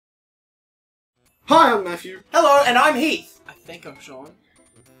Hi, I'm Matthew. Hello, and I'm Heath. I think I'm Sean.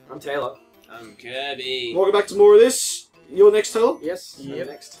 I'm Taylor. I'm Kirby. Welcome back to more of this. You're next, Taylor? Yes. Yep.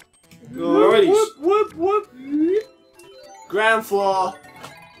 Next. Alrighty. Whoop. Ground floor.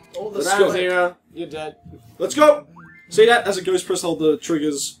 All the Let's go. Round zero. You're dead. Let's go! See that? As it goes, press hold the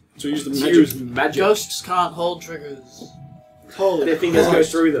triggers to use the Use magic. magic. Ghosts can't hold triggers. Holy Their fingers go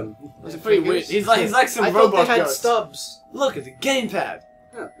Christ. through them. That's pretty weird. He's like some I thought robot they had ghost. stubs. Look at the gamepad.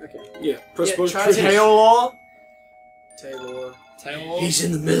 Oh, okay. Yeah, press Yeah, both try triggers. to- Taylor. Taylor. He's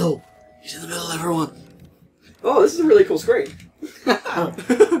in the middle. He's in the middle, everyone. Oh, this is a really cool screen.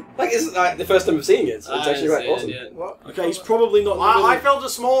 Like, this is like the first time I'm seeing it, so it's actually quite awesome. What? Okay, he's probably not in the I middle. felt a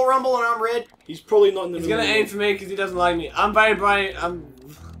small rumble and I'm red. He's probably not in the He's middle. gonna aim for me because he doesn't like me. I'm vibrating. I'm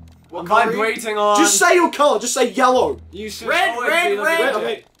What colour are you? vibrating on. Just say your colour. Just say yellow. You should Red, always red, be looking red. at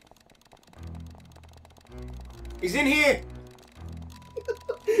Okay. it. He's in here.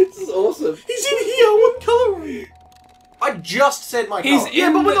 This is awesome. He's in here. What colour are you? I just said my He's colour. in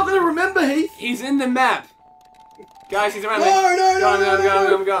Yeah, but we're the- not going to remember, Heath. He's in the map. Guys, he's around me.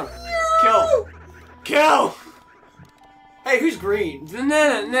 No. Go. Kill. Kill. Hey, who's green?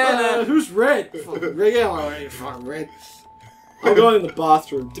 Who's red? Red. Yeah, alright, fucking red. I'm going in the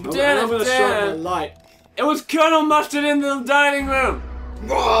bathroom. I'm going to shine my light. It was Colonel Mustard in the dining room.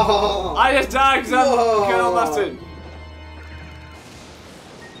 Whoa. I just died because Whoa. I'm Colonel Mustard.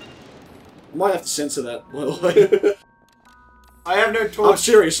 Might have to censor that, by the way. I have no I'm torch.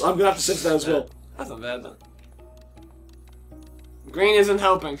 serious. I'm going to have to censor that as well. That's not bad though. Green isn't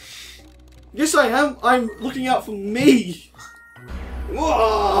helping. Yes, I am. I'm looking out for me. Whoa.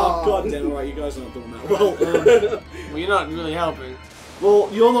 Oh, god damn. Alright, you guys aren't doing that well. Well, you're not really helping. Well,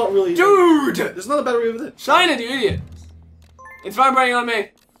 you're not really... Dude! There's another battery over there. Shine it, you idiot! It's vibrating on me.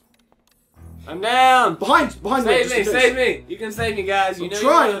 I'm down. Behind there. Save me! You can save me, guys. You I'm know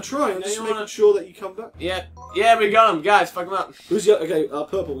trying. you I'm trying. I'm know just you making wanna- sure that you come back. Yeah, we got him, guys. Fuck him up. Who's the okay?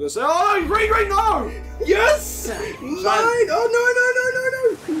 Purple. We're gonna say, oh, green, no! Yes. Mine.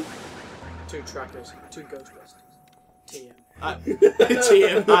 Oh no. Two trackers. Two ghostbusters. TM.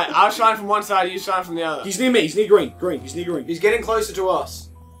 TM. Alright, I'll shine from one side. You shine from the other. He's near me. He's near green. He's near green. He's getting closer to us.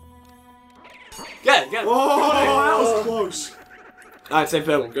 Get it. Oh, that was close. Alright, save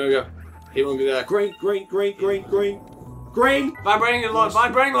purple. Go. He won't be there. Green. Vibrating a lot.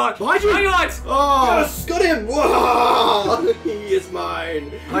 Vibrating a lot. Behind you. Vibrating lights. Oh, Yes, got him. Whoa. He is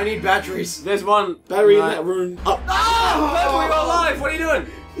mine. I need batteries. There's one. battery in Right. that room. Up. Ah! Purple, you're alive. What are you doing?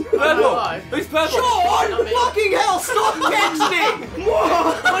 Purple. alive. Who's purple? Sean! Fucking hell! Stop texting!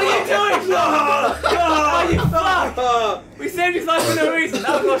 What are you doing, Sean? Oh, you fuck! We saved his life for no reason.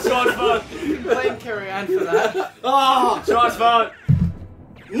 That was not Sean's fault. Blame Carrie Ann for that. Ah, Sean's fault.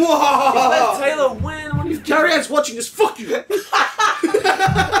 Let Taylor win when he's Carrie Ann's watching this. Fuck you.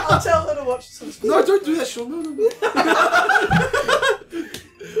 I'll tell her to watch some. No, don't do that, Sean. No.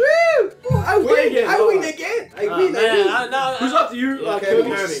 Woo! I win again. again. I win again. I win. No. Who's up to you? Yeah, Kirby.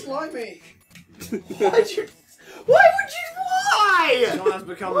 Kirby. Slimy. Why would you? Why? Sean has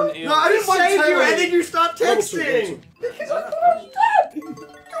become an ill. No, I didn't mind Saved you Taylor. and then you start Level two, texting.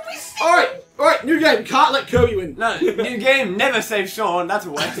 Alright, new game. Can't let Kirby win. No, new game never save Sean. That's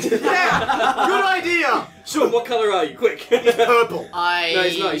a waste. Yeah, good idea. So, what colour are you? Quick. Purple. No,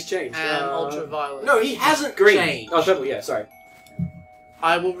 he's not. He's changed. am ultraviolet. No, he hasn't Green. changed. Oh, purple. Yeah, sorry.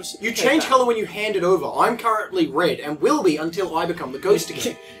 I will. You change colour when you hand it over. I'm currently red and will be until I become the ghost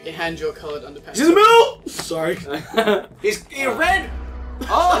again. You hand your coloured underpants. He's in the middle. Sorry. He's red.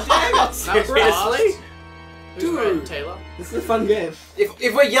 Oh damn it! Seriously? Who's Dude. red? Taylor. This is a fun game.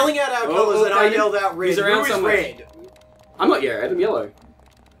 If we're yelling out our colours and I David. yelled out red, He's around who is somewhere. red? I'm not red. I'm yellow.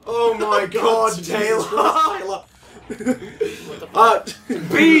 Oh my god, Jesus Taylor! Christ, What the fuck?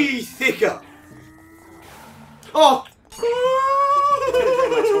 Be thicker! Oh.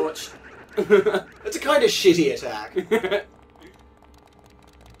 My torch. That's a kind of shitty attack.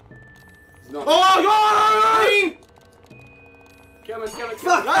 Not. Oh god! Come on.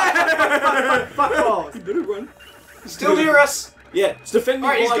 Fuck off! You better run. Still near us. Yeah, it's defending.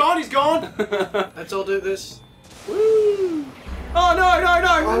 Alright, he's like- gone, he's gone. Let's all do this. Woo! Oh no!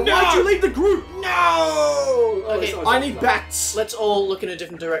 Oh, why'd you leave the group? No! Okay, I need bats. Let's all look in a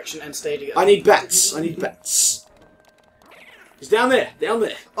different direction and stay together. I need bats. He's down there.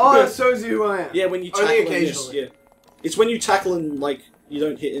 Oh, it shows you who I am. Yeah, when you Only tackle and occasionally. yeah. It's when you tackle and like you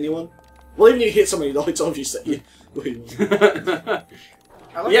don't hit anyone. Well, even if you hit somebody, though, it's obvious that you.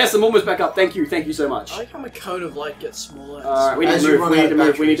 Yes, I'm almost back up. Thank you so much. I like how my cone of light gets smaller. Alright, we need As to you move. run We out need to of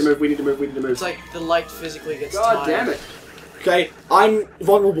move. We need to batteries. move. We need to move. We need to move. It's like the light physically gets God tired. damn it! Okay, I'm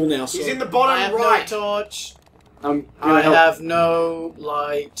vulnerable now. So. He's in the I bottom have right. no torch. I'm I gonna help. have no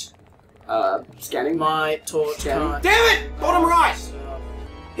light. Scanning. My torch can't. Damn it! Bottom right!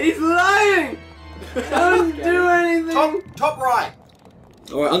 He's lying! Don't do anything! Top right!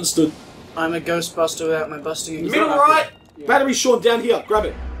 Alright, understood. I'm a Ghostbuster without my busting. Middle right! Battery Sean down here. Grab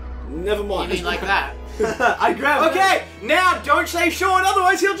it. Never You mind. mean like that? I grabbed Okay, now don't say Sean,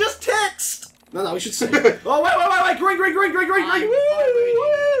 otherwise he'll just text! No, we should say. Oh, wait. Green. I'm He's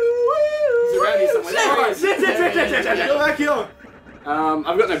around here somewhere. There he is. Go back here.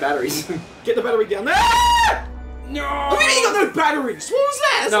 I've got no batteries. Get the battery down there. No! I mean, you got no batteries. What was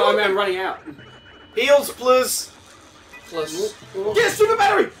that? That's No, not- I'm running out. Heals, please. Plus. Get super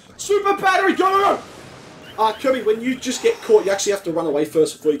battery. Super battery. Go. Kirby, when you just get caught, you actually have to run away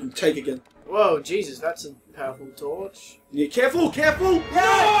first before you can take again. Whoa, Jesus, that's a powerful torch. Yeah, careful. No!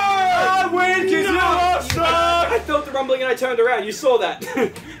 I win because you lost! I felt the rumbling and I turned around. You saw that.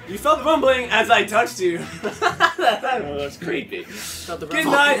 You felt the rumbling as I touched you. Oh, that's creepy. Felt the Good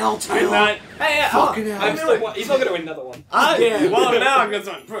rumble. night. hell, Good Taylor. night. Hey, Fucking hell. I'm still, he's not going to win another one. yeah. Well, now I'm gonna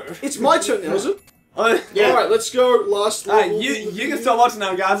start proof. It's my turn now, is it? Yeah. All right, let's go. Last level. You can stop watching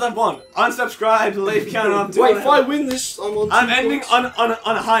now, guys. I've won. Unsubscribe. Leave count up. Wait, if I win this, I'm on. I'm 2 ending points. on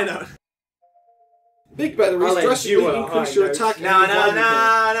a high note. Big batteries I'll end drastically you on a increase high your note. attack. Na and na revival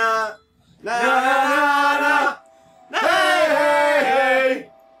power. na na. Hey!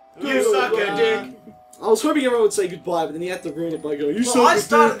 You suck a dick. I was hoping everyone would say goodbye, but then he had to ruin it by going, "You Well, suck I a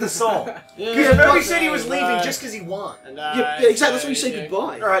started dick." the song. Yeah, Because Kirby but- said he was leaving just because he won. Yeah, exactly. That's why you say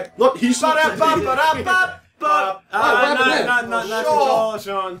goodbye. Alright. Not he suck a dick. Ba-da-ba-ba-da-ba-ba. No,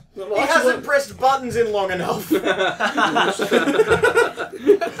 Sean. He hasn't pressed buttons in long enough.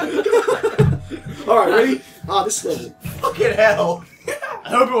 Alright, ready? This level. Fucking hell. I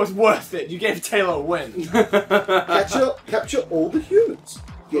hope it was worth it. You gave Taylor a win. Capture all the humans.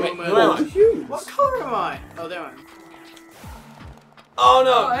 Get Wait, where all am I? the humans. What color am I? Oh, there I am. Oh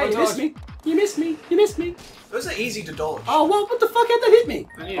no! hey, you missed me. You missed me. You missed me. Those are easy to dodge. Oh, what the fuck? How'd that hit me?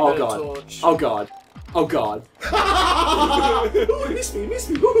 I need a Oh better god. torch. Oh god. Oh god. Oh, miss me.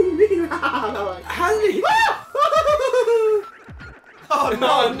 How did it hit? Oh Oh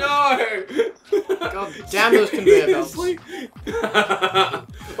no! no! God damn those conveyor belts.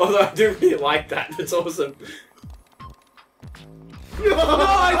 Although I do really like that. That's awesome. No,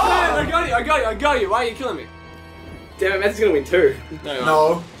 I got you. Why are you killing me? Damn it, Matt's gonna win too.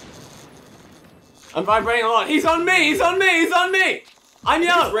 No. I'm vibrating a lot. He's on me. I'm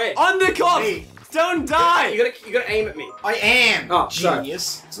yellow. He's red. On the clock. Hey. Don't die. You gotta aim at me. I am. Oh, sorry.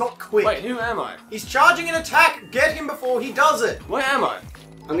 Genius. It's not quick. Wait, who am I? He's charging an attack. Get him before he does it. Where am I?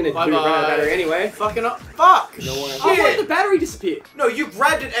 I'm gonna Bye-bye. run out of battery anyway. Fucking up. Fuck. Oh, Shit. what? The battery disappeared. No, you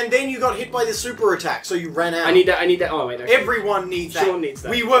grabbed it and then you got hit by the super attack, so you ran out. I need that. Oh wait, no. Everyone needs that. Sean needs that.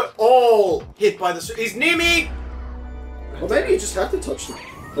 We were all hit by the. He's near me. Well, maybe you just have to touch them.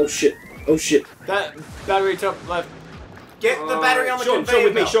 Oh shit. That battery top left. Get the battery on the Sean conveyor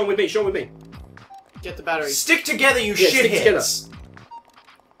with me. belt. Sean with me. Get the battery. Stick together, you Yeah, stick shitheads.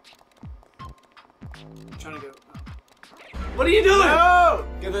 I'm trying to go. What are you doing? No.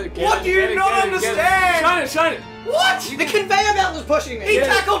 What do you not Get understand? it. Shine it. What? The conveyor belt was pushing me. He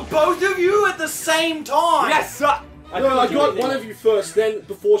tackled both of you at the same time. Yes, sir. No, I got one of you first, then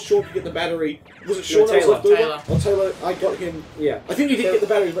before Sean could get the battery. Was it Sean that was Taylor. left over? Taylor. Oh, Taylor, I got him. Yeah. I think you did get the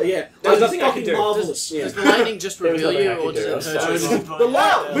battery, but yeah. There was That nothing I fucking could do. marvelous. Yeah. Does the lightning just There was reveal nothing you, I could or does do. it hurt I'm you? sorry. The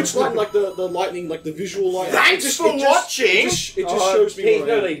light, which light? Like the lightning, like the visual light. Thanks It for watching. It just shows me. Heath,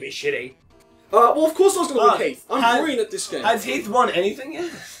 where I no am. need to be shitty. Well, of course I was going to win Keith. I'm has- green at this game. Has Heath won anything yet?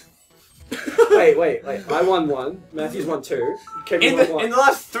 Wait. I won one. Matthew's won two. Kevin In won the one. in the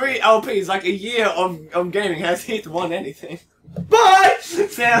last 3 LPs, like a year of gaming, has Heath won anything? Bye!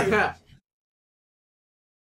 Sam.